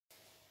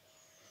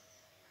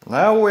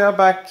Now we are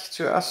back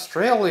to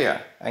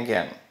Australia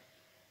again.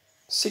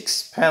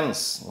 6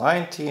 pence,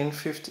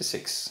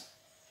 1956.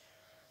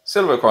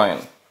 Silver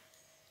coin.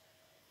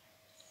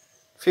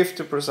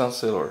 50%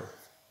 silver.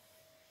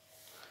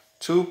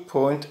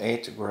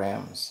 2.8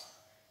 grams.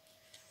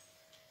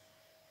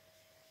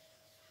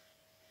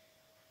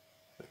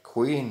 The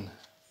Queen.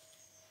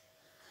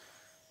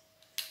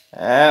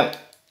 And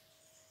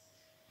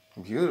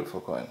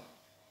beautiful coin.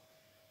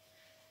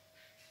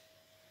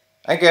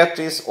 I get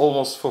this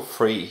almost for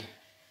free.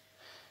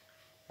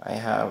 I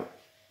have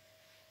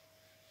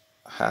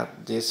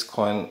had this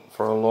coin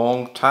for a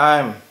long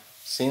time,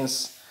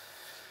 since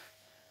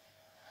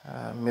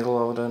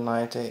middle of the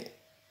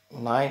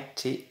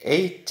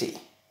 1980,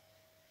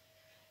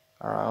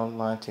 around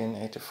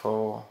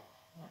 1984,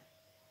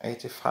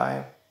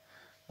 85,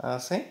 I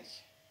think.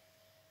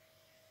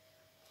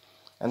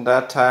 And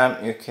that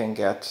time you can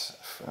get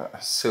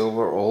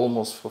silver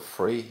almost for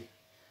free.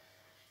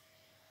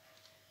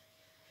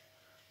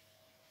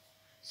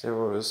 There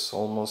was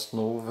almost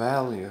no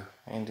value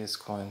in these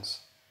coins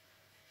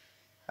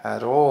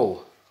at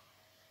all.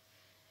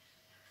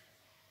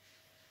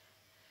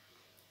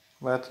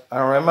 But I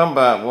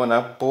remember when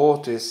I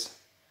bought this,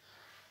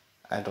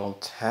 I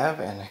don't have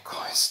any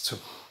coins to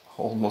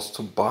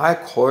buy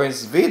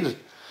coins with.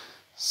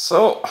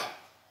 So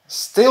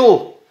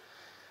still,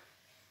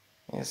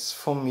 it's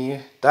for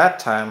me that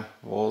time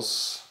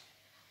was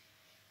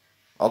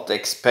not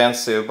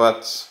expensive,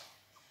 but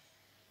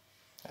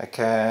I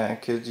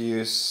could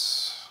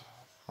use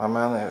my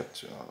money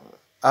to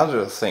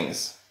other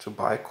things to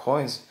buy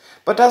coins.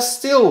 But I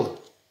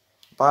still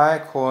buy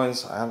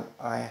coins, and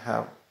I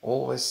have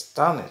always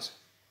done it.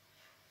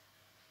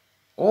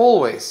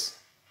 Always.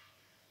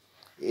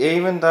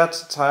 Even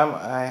that time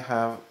I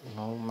have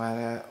no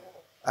money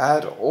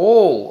at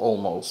all,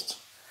 almost.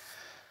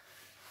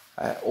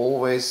 I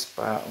always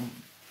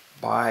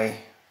buy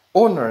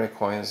ordinary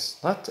coins,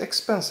 not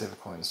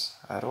expensive coins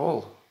at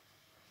all.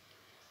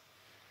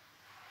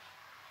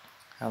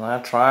 And I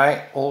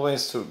try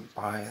always to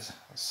buy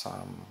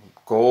some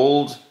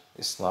gold.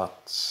 It's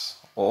not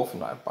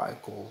often I buy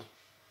gold.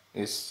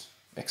 It's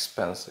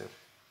expensive.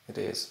 It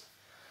is.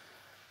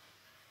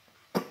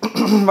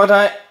 But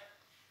I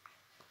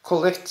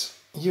collect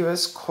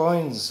US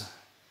coins.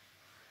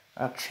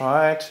 I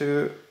try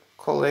to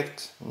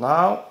collect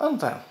now and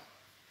then.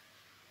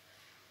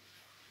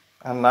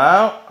 And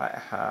now I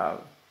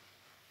have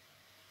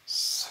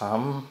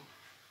some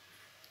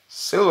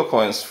silver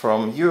coins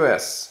from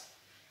US.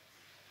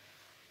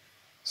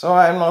 So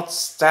I'm not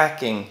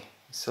stacking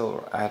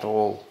silver at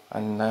all. I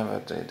never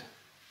did.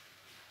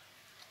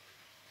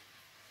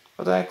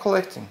 But I'm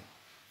collecting.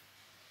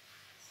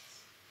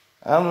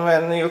 And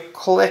when you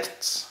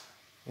collect,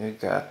 you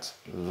get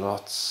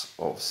lots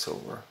of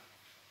silver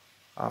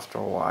after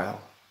a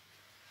while,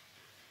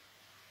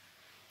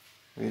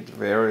 with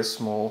very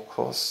small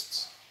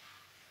costs.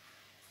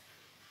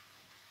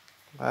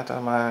 But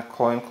I'm a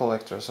coin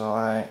collector, so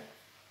I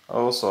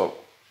also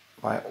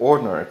buy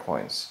ordinary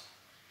coins.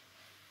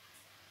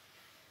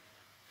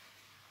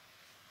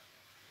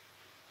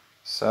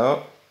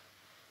 So,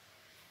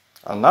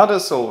 another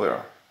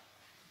silver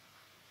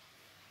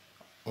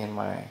in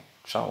my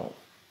channel.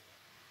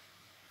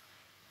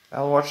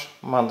 I'll watch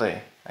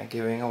Monday. I'm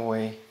giving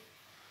away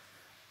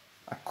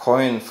a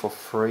coin for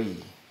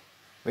free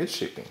with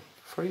shipping.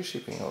 Free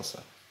shipping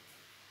also.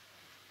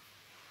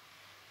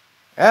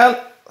 And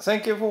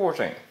thank you for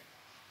watching.